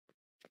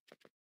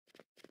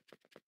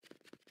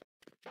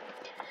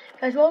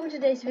Guys, welcome to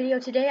today's video.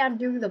 Today I'm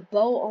doing the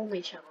bow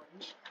only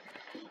challenge.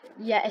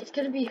 Yeah, it's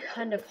gonna be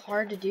kind of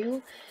hard to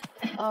do.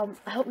 I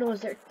hope no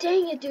one's there.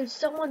 Dang it, dude,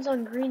 someone's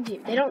on green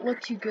team. They don't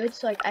look too good,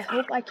 so like I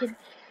hope I can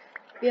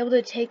be able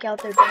to take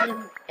out their bed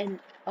and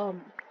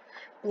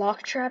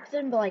block trap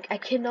them, but like I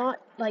cannot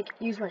like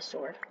use my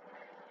sword.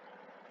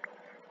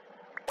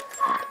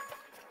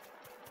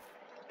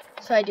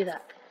 So I do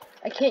that.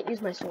 I can't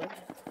use my sword.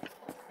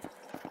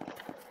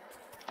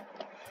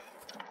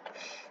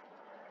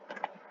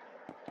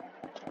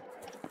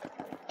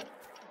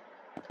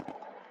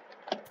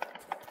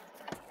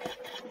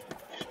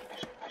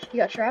 He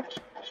got trapped.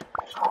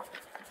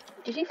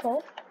 Did he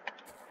fall?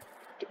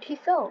 He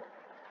fell.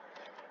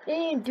 He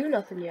didn't even do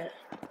nothing yet.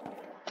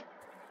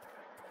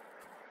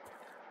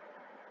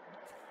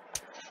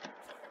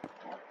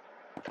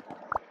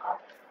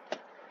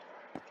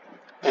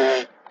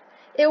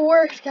 It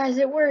worked, guys.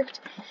 It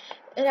worked.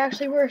 It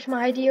actually worked.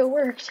 My idea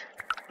worked.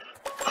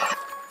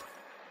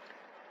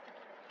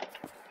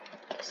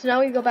 So now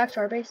we go back to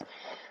our base.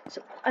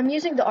 So I'm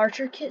using the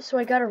archer kit, so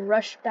I gotta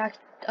rush back,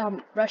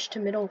 rush to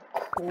middle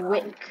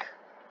quick,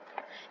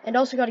 and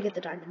also gotta get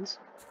the diamonds.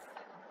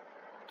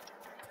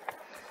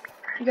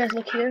 You guys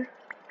look here.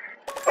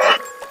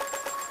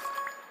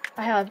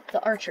 I have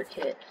the archer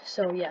kit,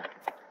 so yeah.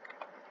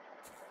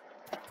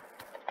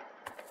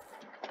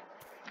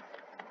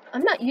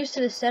 I'm not used to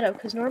this setup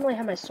because normally I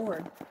have my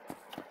sword,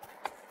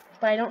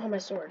 but I don't have my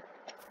sword.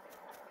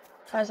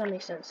 How does that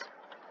make sense?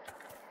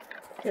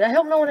 Dude, I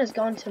hope no one has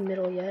gone to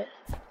middle yet.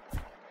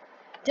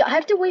 Dude, I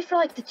have to wait for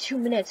like the 2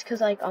 minutes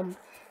because like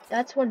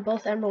that's when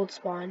both emeralds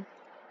spawn.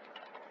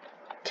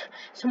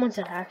 Someone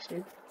said hacks,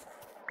 dude.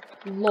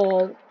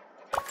 Lol.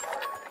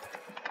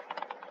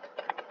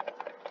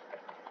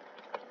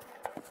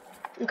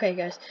 Okay,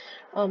 guys.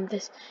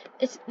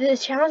 The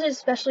challenge is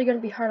especially gonna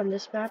be hard on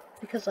this map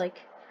because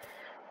like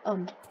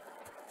well,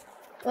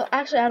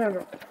 actually, I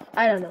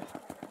don't know.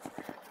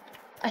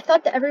 I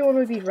thought that everyone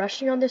would be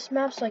rushing on this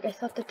map, so like I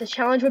thought that the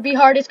challenge would be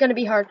hard. It's gonna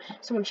be hard.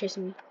 Someone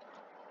chasing me.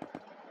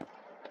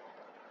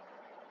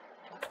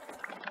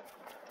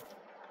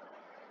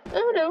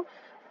 Oh no,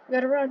 we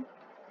gotta run.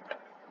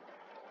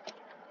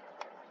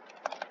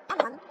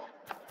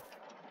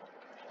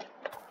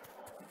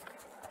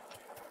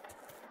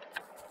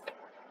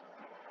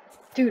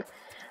 Dude,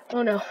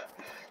 oh no.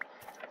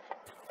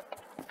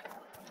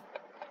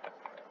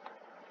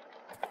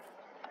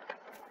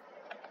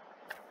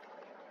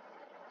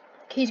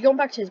 Okay, he's going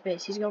back to his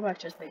base. He's going back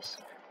to his base.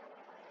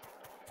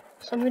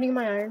 So I'm getting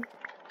my iron.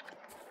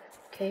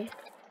 Okay.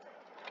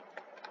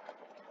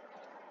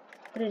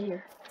 Put it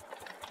here.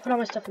 Put all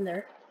my stuff in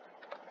there.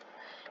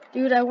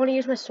 Dude, I want to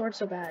use my sword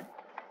so bad.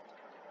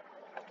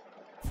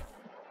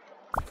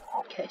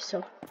 Okay,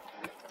 so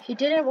he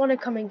didn't want to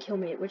come and kill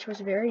me, which was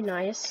very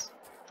nice.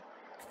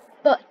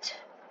 But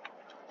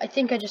I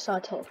think I just saw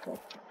a teleport.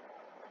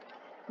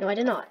 No, I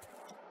did not.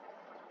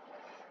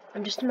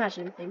 I'm just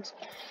imagining things.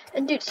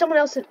 And dude, someone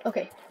else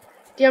okay.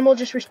 The emerald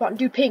just respawned.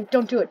 Dude, Pink,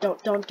 don't do it.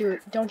 Don't do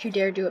it. Don't you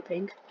dare do it,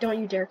 Pink. Don't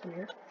you dare come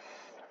here.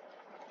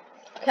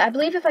 Okay, I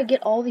believe if I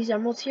get all these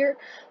emeralds here,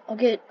 I'll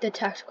get the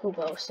tactical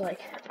bow. So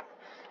like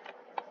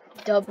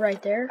dub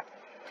right there.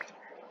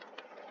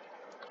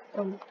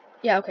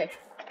 Yeah, okay.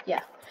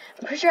 Yeah.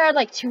 I'm pretty sure I had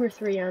like 2 or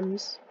 3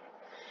 M's.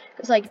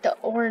 Cause like the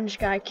orange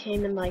guy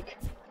came and like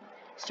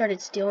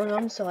started stealing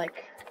them, so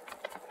like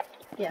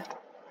yeah.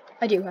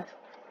 I do have.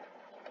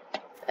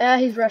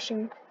 He's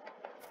rushing.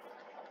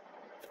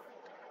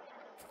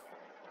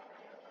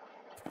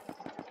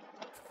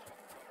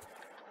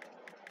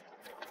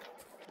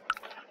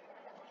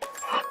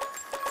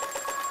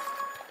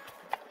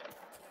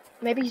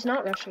 Maybe he's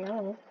not rushing, I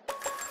don't know.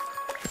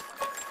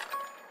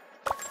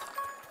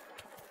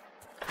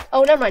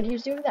 Oh, never mind, he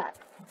was doing that.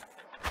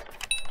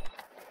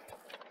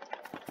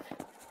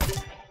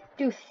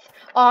 Dude,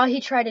 aw, he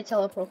tried to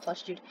teleport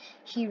clutch, dude.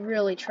 He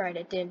really tried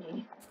it, didn't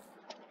he?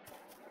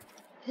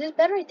 Is his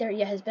bed right there?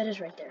 Yeah, his bed is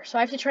right there. So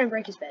I have to try and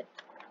break his bed.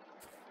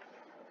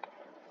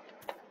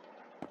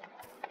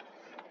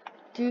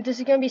 Dude, this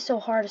is gonna be so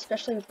hard,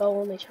 especially with bow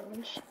only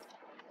challenge.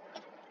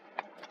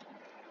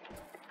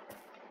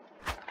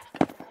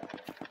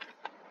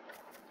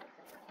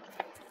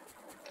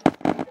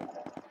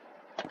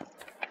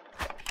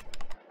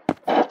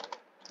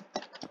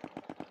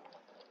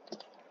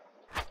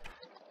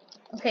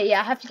 Okay,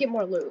 yeah, I have to get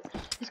more loot.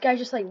 This guy's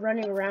just like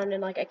running around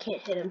and like I can't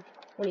hit him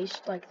when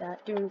he's like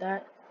that, doing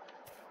that.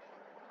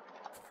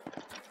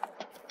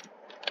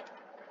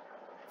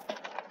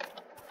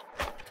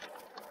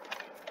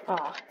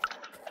 Aw.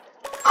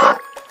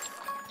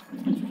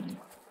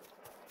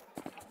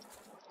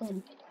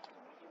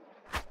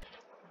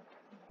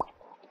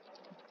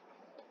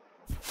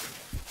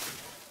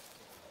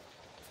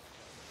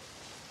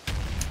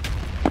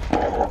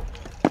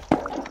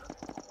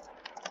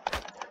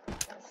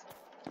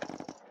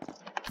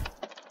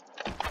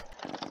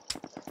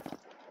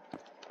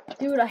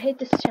 Dude, I hate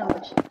this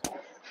challenge.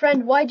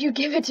 Friend, why'd you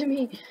give it to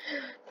me?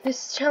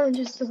 This challenge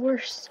is the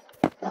worst.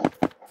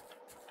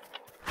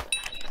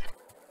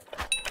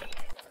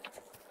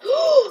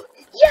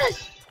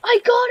 Yes! I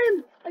got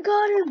him! I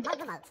got him!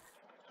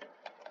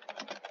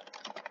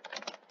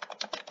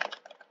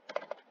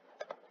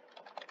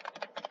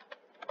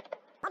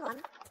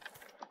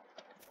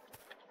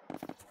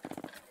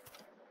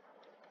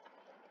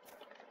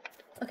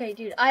 Okay,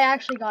 dude, I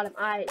actually got him.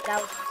 That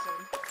was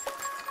insane.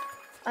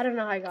 I don't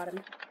know how I got him.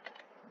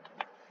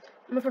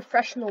 I'm a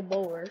professional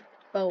bower,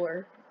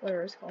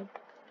 whatever it's called.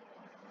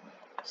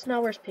 So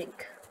now where's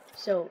Pink?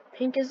 So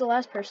Pink is the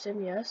last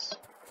person, yes.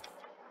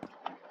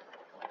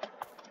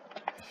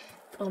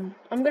 I'm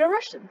gonna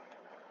rush them.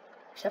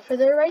 Except for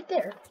they're right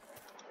there.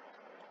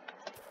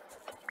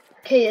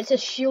 Okay, it's a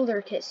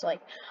shielder kit, so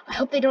like, I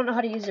hope they don't know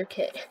how to use their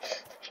kit.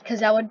 Because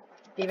that would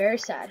be very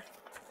sad.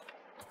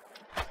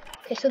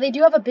 Okay, so they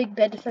do have a big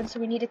bed defense, so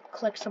we need to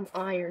collect some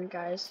iron,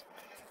 guys.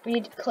 We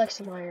need to collect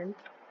some iron.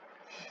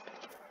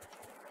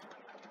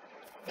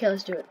 Okay,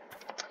 let's do it.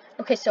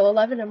 Okay, so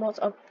 11 emeralds.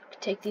 I'll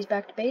take these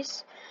back to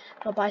base.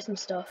 I'll buy some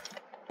stuff.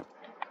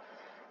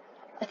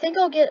 I think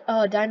I'll get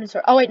a diamond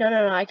sword. Oh wait,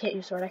 no, I can't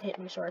use sword. I can't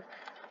use sword.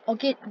 I'll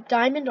get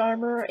diamond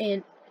armor,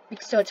 and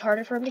so it's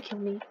harder for him to kill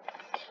me.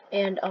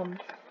 And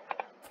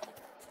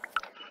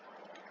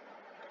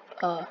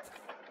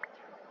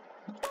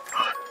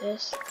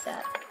this,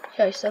 that.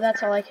 Okay, so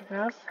that's all I can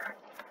have.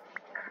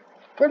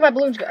 Where'd my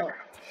balloons go?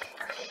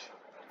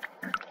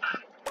 Oh.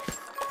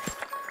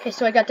 Okay,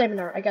 so I got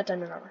diamond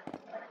armor.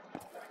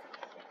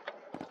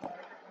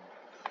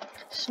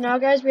 So now,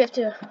 guys, we have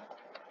to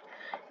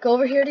go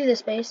over here to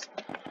this base,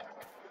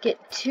 get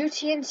 2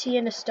 TNT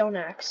and a stone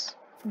axe.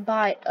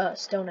 Buy a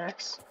stone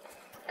axe,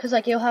 cause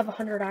like you'll have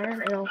 100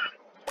 iron and I'll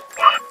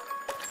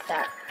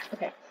that.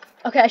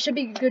 Okay, I should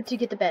be good to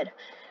get the bed.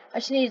 I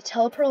just need to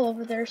teleport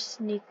over there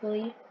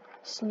sneakily,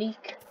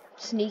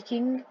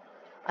 sneaking.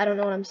 I don't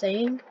know what I'm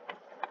saying.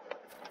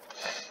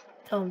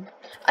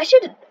 I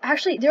should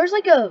actually. There's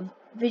like a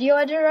video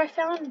editor I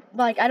found.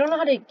 Like I don't know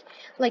how to,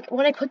 like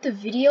when I put the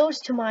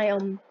videos to my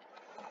on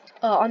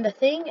the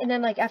thing, and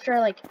then like after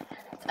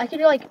I can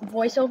do like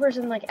voiceovers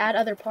and like add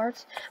other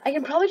parts. I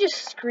can probably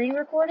just screen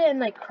record it and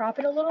like crop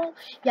it a little.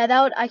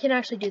 Yeah, I can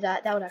actually do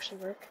that. That would actually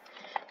work.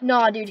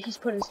 Nah, dude, he's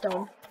put in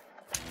stone.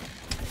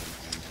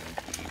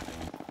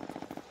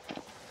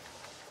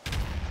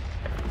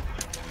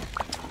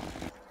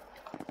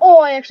 Oh,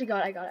 I actually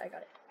got it.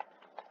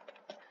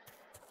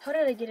 How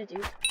did I get it,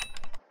 dude?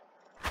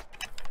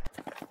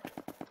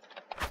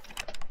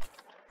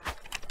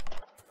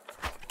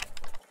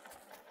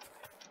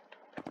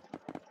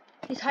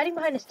 He's hiding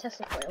behind his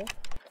Tesla coil.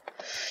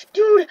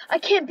 Dude, I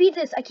can't beat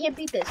this.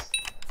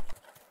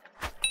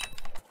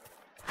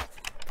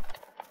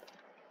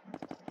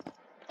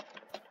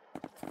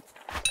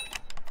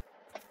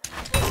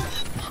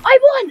 I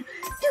won!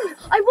 Dude,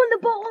 I won the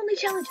ball only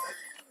challenge.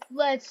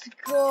 Let's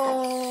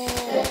go.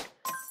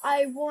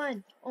 I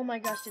won. Oh my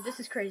gosh, dude, this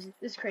is crazy.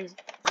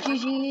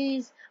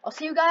 GG's. I'll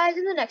see you guys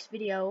in the next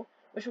video,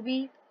 which will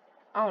be,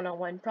 I don't know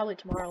when, probably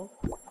tomorrow.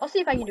 I'll see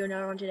if I can do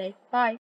another one today. Bye.